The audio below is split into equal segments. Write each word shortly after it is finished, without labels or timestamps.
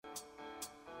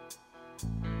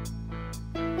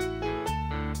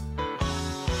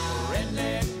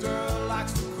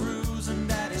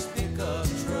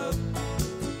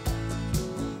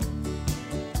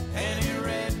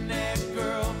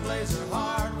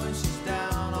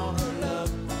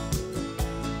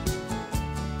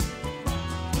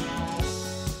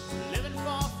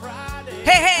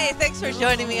for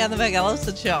joining me on the Meg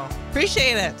Ellefson Show.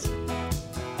 Appreciate it.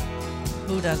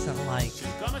 Who doesn't like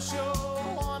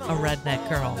a redneck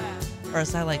girl? Or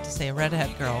as I like to say, a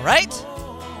redhead girl, right?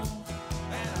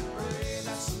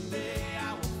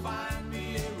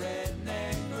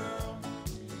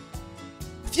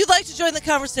 If you'd like to join the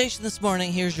conversation this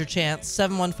morning, here's your chance.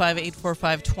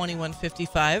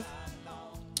 715-845-2155.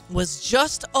 Was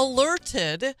just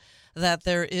alerted that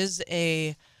there is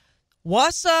a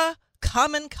Wausau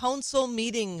Common Council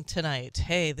meeting tonight.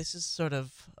 Hey, this is sort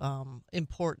of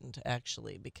important,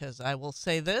 actually, because I will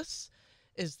say this,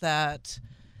 is that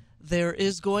there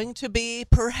is going to be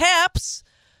perhaps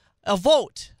a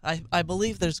vote. I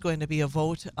believe there's going to be a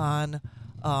vote on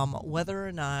whether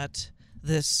or not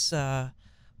this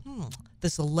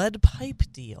this lead pipe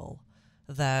deal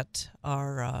that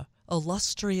our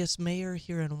illustrious mayor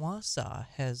here in Wausau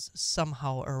has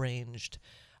somehow arranged.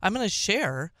 I'm going to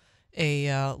share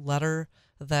a letter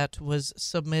that was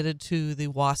submitted to the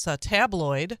Wausau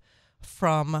tabloid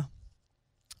from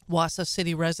Wausau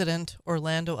City resident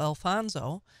Orlando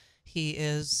Alfonso.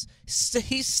 He's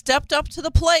stepped up to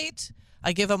the plate.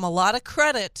 I give him a lot of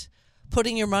credit.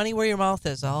 Putting your money where your mouth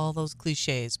is, all those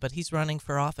cliches, but he's running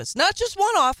for office. Not just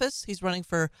one office. He's running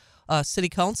for city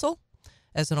council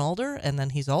as an alder, and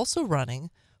then he's also running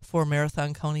for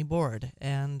Marathon County Board.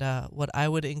 And what I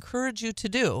would encourage you to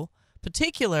do,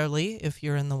 particularly if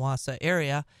you're in the Wausau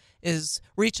area, is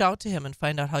reach out to him and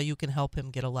find out how you can help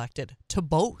him get elected to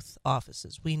both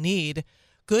offices. We need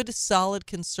good, solid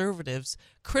conservatives,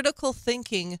 critical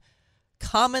thinking,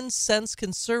 common sense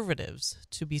conservatives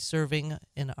to be serving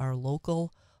in our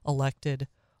local elected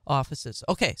offices.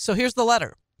 Okay, so here's the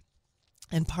letter.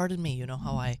 And pardon me, you know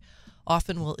how I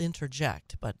often will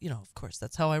interject, but, of course,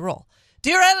 that's how I roll.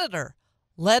 Dear editor,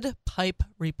 lead pipe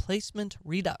replacement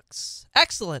redux.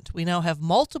 Excellent. We now have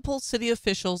multiple city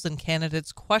officials and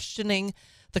candidates questioning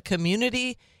the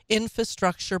Community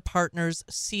Infrastructure Partners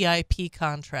CIP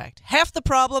contract. Half the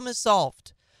problem is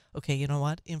solved. Okay, you know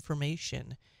what?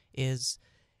 Information is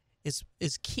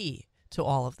key to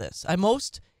all of this. I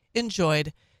most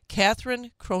enjoyed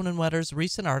Catherine Cronenwetter's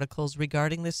recent articles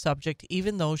regarding this subject,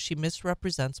 even though she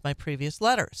misrepresents my previous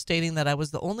letter, stating that I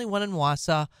was the only one in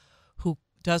Wausau who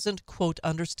doesn't, quote,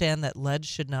 understand that lead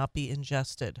should not be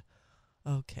ingested.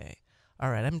 Okay. All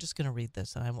right, I'm just going to read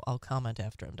this, and I'll comment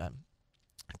after I'm done.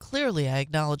 Clearly, I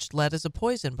acknowledged lead as a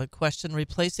poison, but question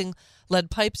replacing lead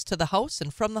pipes to the house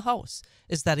and from the house.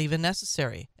 Is that even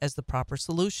necessary as the proper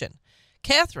solution?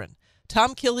 Catherine,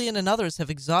 Tom Killian and others have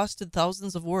exhausted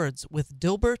thousands of words with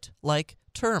Dilbert-like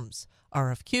terms,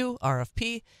 RFQ,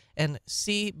 RFP, and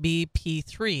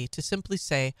CBP3, to simply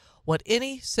say what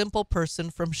any simple person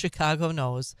from Chicago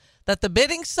knows, that the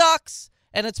bidding sucks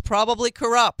and it's probably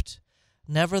corrupt.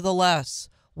 Nevertheless,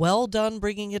 well done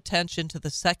bringing attention to the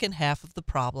second half of the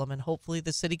problem, and hopefully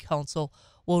the city council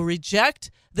will reject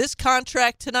this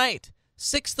contract tonight,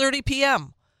 6:30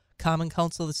 p.m. Common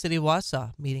Council of the City of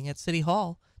Wausau, meeting at City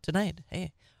Hall tonight.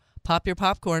 Hey, pop your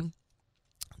popcorn.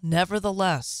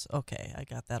 Nevertheless, okay, I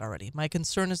got that already. My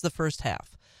concern is the first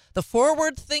half. The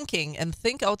forward-thinking and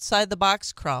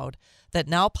think-outside-the-box crowd that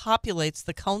now populates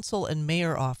the council and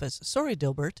mayor office, sorry,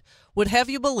 Dilbert, would have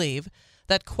you believe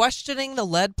that questioning the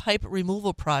lead pipe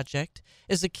removal project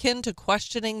is akin to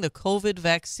questioning the COVID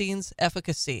vaccine's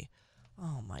efficacy.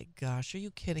 Oh, my gosh, are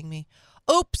you kidding me?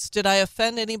 Oops, did I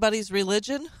offend anybody's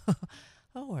religion?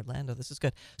 Oh, Orlando, this is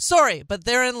good. Sorry, but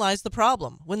therein lies the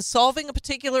problem. When solving a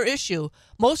particular issue,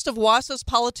 most of Wausau's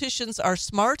politicians are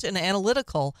smart and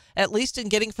analytical, at least in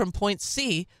getting from point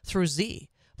C through Z,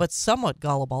 but somewhat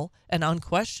gullible and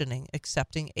unquestioning,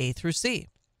 accepting A through C.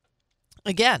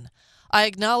 Again, I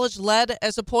acknowledge lead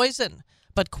as a poison,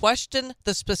 but question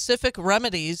the specific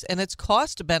remedies and its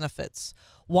cost benefits.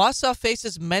 Wausau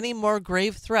faces many more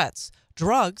grave threats,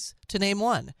 drugs to name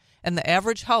one, and the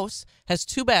average house has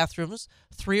 2 bathrooms,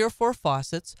 3 or 4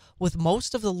 faucets, with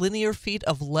most of the linear feet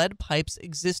of lead pipes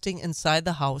existing inside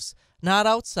the house, not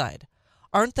outside.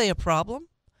 Aren't they a problem?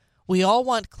 We all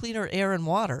want cleaner air and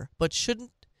water, but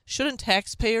shouldn't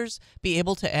taxpayers be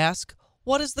able to ask,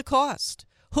 what is the cost?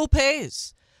 Who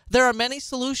pays? There are many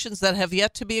solutions that have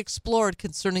yet to be explored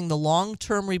concerning the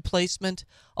long-term replacement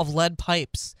of lead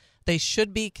pipes. They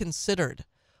should be considered.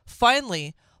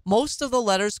 Finally, most of the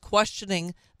letters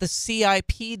questioning the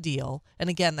CIP deal, and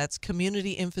again, that's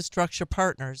Community Infrastructure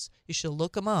Partners, you should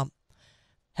look them up,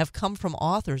 have come from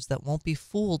authors that won't be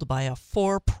fooled by a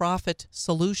for-profit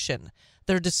solution.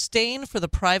 Their disdain for the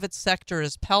private sector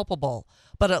is palpable,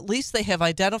 but at least they have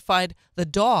identified the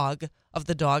dog of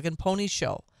the Dog and Pony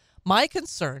Show. My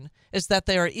concern is that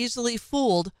they are easily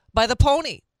fooled by the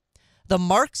pony. The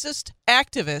Marxist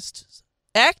activists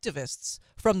activists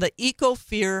from the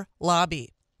Eco-Fear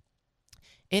lobby.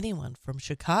 Anyone from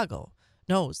Chicago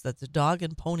knows that the dog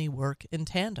and pony work in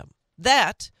tandem.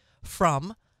 That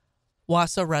from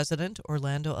Wausau resident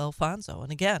Orlando Alfonso.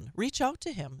 And again, reach out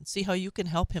to him and see how you can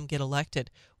help him get elected.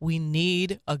 We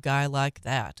need a guy like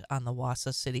that on the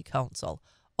Wausau City Council.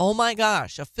 Oh my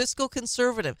gosh, a fiscal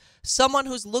conservative, someone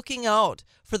who's looking out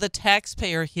for the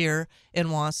taxpayer here in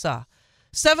Wausau.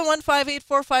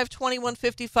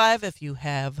 715-845-2155 if you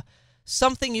have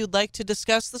something you'd like to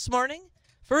discuss this morning.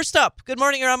 First up, good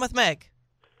morning, you're on with Meg.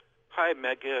 Hi,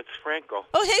 Meg. It's Franco.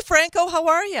 Oh, hey, Franco, how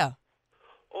are you?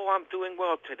 Oh, I'm doing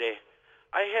well today.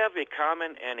 I have a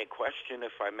comment and a question,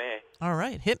 if I may. All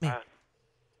right, hit me.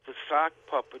 The sock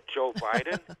puppet, Joe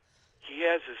Biden, he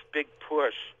has this big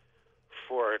push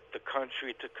for the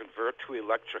country to convert to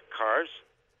electric cars.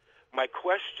 My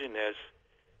question is,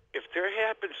 if there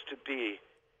happens to be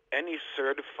any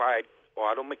certified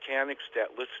auto mechanics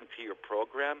that listen to your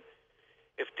program,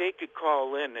 if they could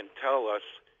call in and tell us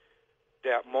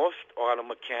that most auto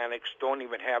mechanics don't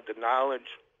even have the knowledge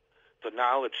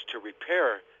to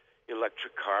repair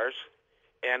electric cars.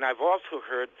 And I've also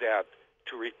heard that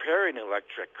to repair an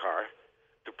electric car,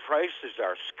 the prices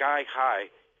are sky high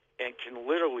and can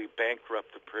literally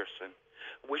bankrupt the person.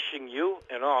 Wishing you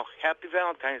and all happy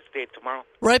Valentine's Day tomorrow.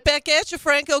 Right back at you,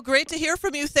 Franco. Great to hear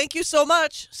from you. Thank you so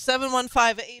much.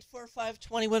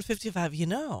 715-845-2155. You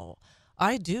know,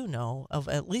 I do know of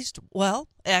at least, well,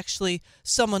 actually,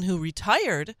 someone who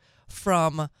retired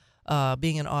from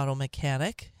being an auto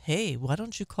mechanic. Hey, why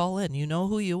don't you call in? You know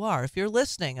who you are. If you're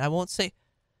listening, I won't say,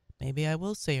 maybe I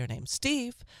will say your name,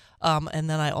 Steve. And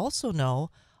then I also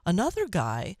know another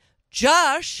guy,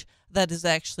 Josh, that is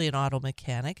actually an auto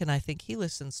mechanic, and I think he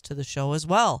listens to the show as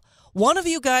well. One of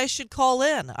you guys should call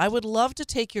in. I would love to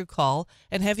take your call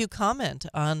and have you comment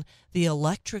on the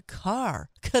electric car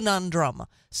conundrum.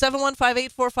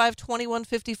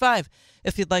 715-845-2155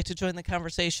 if you'd like to join the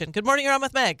conversation. Good morning, you're on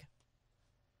with Meg.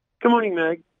 Good morning,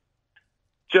 Meg.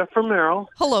 Jeff from Merrill.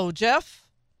 Hello, Jeff.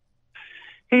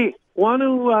 Hey, want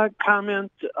to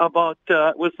comment about,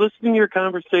 was listening to your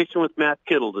conversation with Matt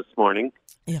Kittle this morning.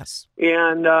 Yes.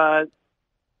 And I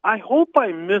hope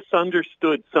I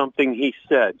misunderstood something he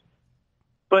said.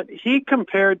 But he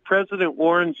compared President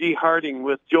Warren G. Harding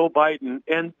with Joe Biden,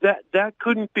 and that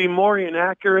couldn't be more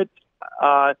inaccurate.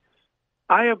 I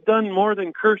have done more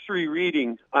than cursory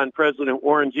reading on President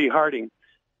Warren G. Harding.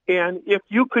 And if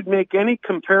you could make any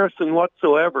comparison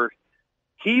whatsoever,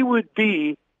 he would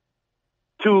be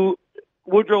to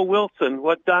Woodrow Wilson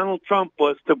what Donald Trump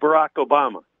was to Barack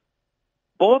Obama.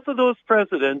 Both of those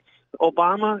presidents,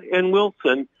 Obama and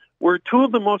Wilson, were two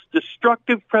of the most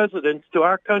destructive presidents to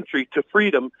our country, to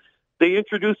freedom. They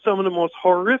introduced some of the most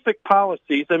horrific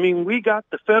policies. I mean, we got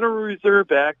the Federal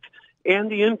Reserve Act and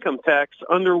the income tax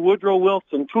under Woodrow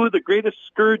Wilson, two of the greatest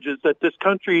scourges that this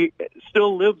country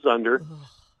still lives under.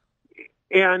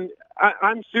 And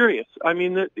I'm serious. I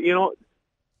mean, and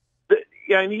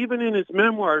even in his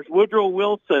memoirs, Woodrow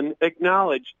Wilson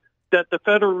acknowledged that the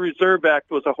Federal Reserve Act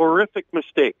was a horrific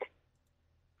mistake,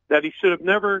 that he should have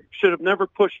never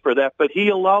pushed for that, but he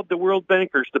allowed the world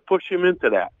bankers to push him into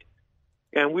that.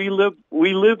 And we live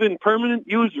in permanent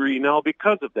usury now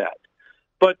because of that.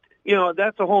 But,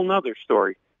 that's a whole nother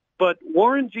story. But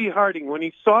Warren G. Harding, when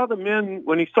he saw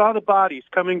the bodies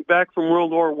coming back from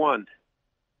World War I,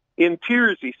 in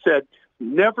tears he said,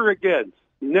 never again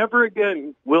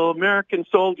will American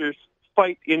soldiers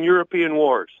fight in European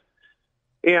wars.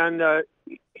 And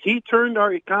he turned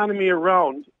our economy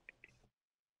around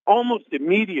almost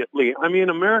immediately. I mean,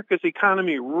 America's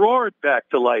economy roared back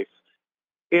to life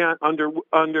and under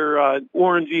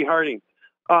Warren G. Harding.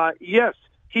 Yes,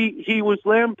 he was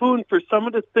lampooned for some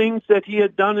of the things that he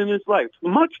had done in his life,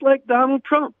 much like Donald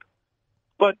Trump.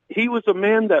 But he was a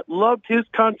man that loved his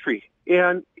country,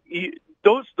 and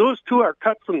those two are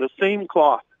cut from the same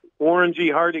cloth, Warren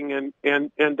G. Harding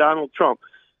and Donald Trump.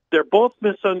 They're both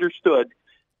misunderstood.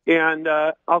 And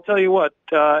I'll tell you what,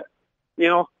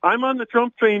 I'm on the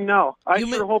Trump train now. I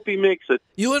sure hope he makes it.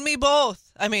 You and me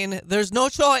both. I mean, there's no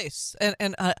choice.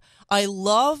 And I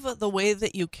love the way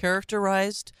that you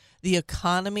characterized the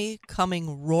economy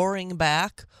coming roaring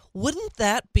back. Wouldn't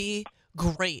that be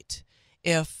great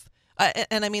if,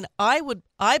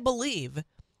 I believe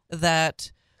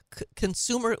that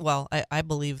I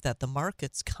believe that the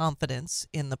market's confidence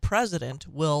in the president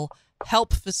will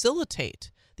help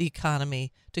facilitate the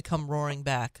economy to come roaring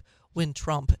back when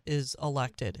Trump is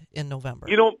elected in November.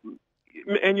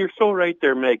 And you're so right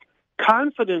there, Meg.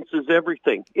 Confidence is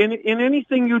everything in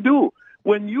anything you do.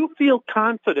 When you feel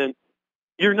confident,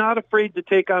 you're not afraid to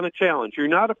take on a challenge. You're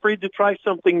not afraid to try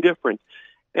something different.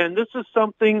 And this is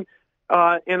something,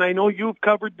 and I know you've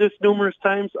covered this numerous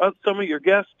times. Some of your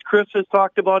guests, Chris has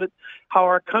talked about it, how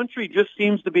our country just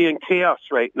seems to be in chaos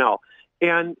right now.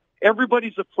 And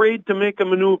everybody's afraid to make a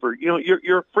maneuver. You know,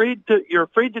 you're afraid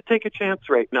to take a chance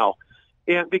right now,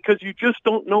 and because you just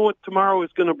don't know what tomorrow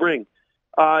is going to bring.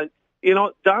 You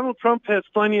know, Donald Trump has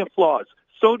plenty of flaws.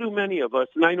 So do many of us.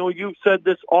 And I know you've said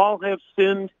this, all have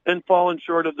sinned and fallen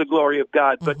short of the glory of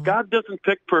God. But God doesn't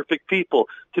pick perfect people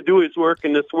to do his work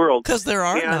in this world. Because there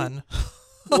are none.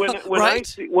 when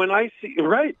Right? I see,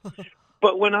 right.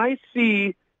 But when I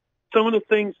see some of the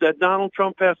things that Donald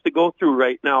Trump has to go through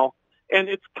right now, and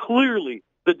it's clearly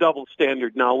the double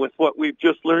standard now with what we've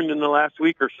just learned in the last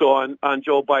week or so on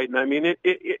Joe Biden.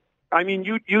 I mean,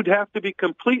 you'd have to be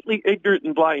completely ignorant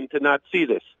and blind to not see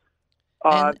this.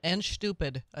 And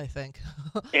stupid, I think.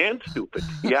 And stupid,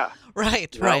 yeah.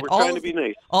 Right. We're trying to be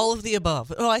nice. All of the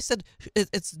above. Oh, I said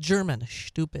it's German.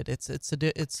 Stupid. It's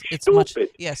Stupid. much.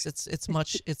 Yes,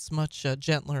 it's much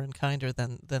gentler and kinder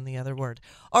than the other word.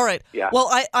 All right. Yeah. Well,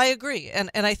 I agree, and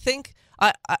I think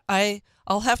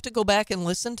I'll have to go back and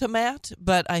listen to Matt,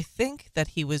 but I think that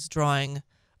he was drawing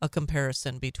a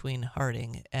comparison between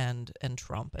Harding and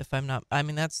Trump. If I'm not, I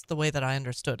mean that's the way that I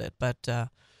understood it, but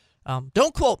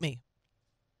don't quote me.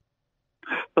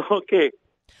 Okay.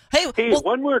 Hey, well,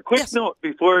 one more quick note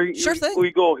before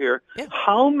we go here. Yeah.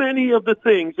 How many of the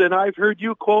things, and I've heard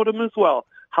you quote them as well,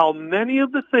 how many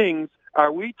of the things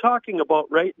are we talking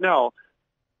about right now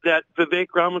that Vivek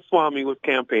Ramaswamy was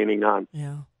campaigning on?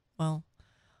 Yeah, well,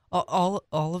 all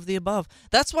of the above.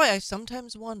 That's why I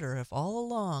sometimes wonder if all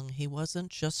along he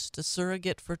wasn't just a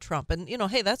surrogate for Trump. And,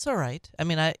 hey, that's all right. I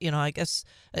mean, I guess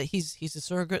he's a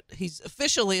surrogate. He's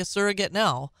officially a surrogate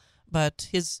now, but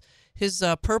his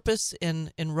purpose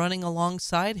in running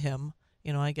alongside him,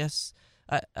 I guess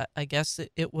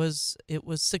it was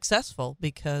successful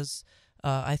because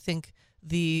I think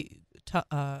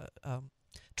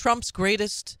Trump's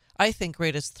greatest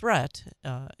threat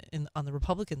on the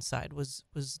Republican side was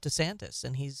DeSantis,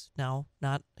 and he's no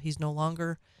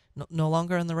longer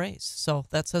in the race. So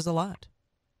that says a lot.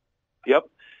 Yep.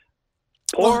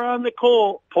 Pour on the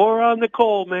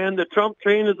coal, man. The Trump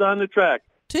train is on the track.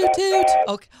 Toot toot.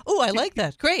 Okay. Oh, I like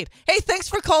that. Great. Hey, thanks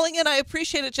for calling in. I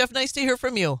appreciate it, Jeff. Nice to hear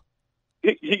from you.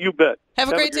 You bet. Have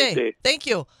a great day. Thank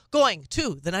you. Going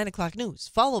to the 9 o'clock news,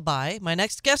 followed by my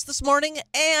next guest this morning,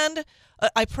 and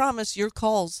I promise your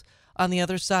calls on the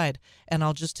other side. And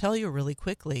I'll just tell you really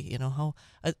quickly, how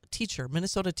a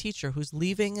Minnesota teacher who's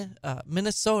leaving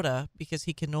Minnesota because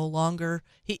he can no longer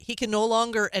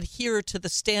adhere to the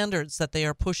standards that they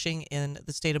are pushing in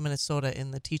the state of Minnesota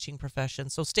in the teaching profession.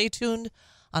 So stay tuned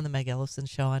on the Meg Ellefson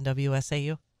Show on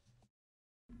WSAU.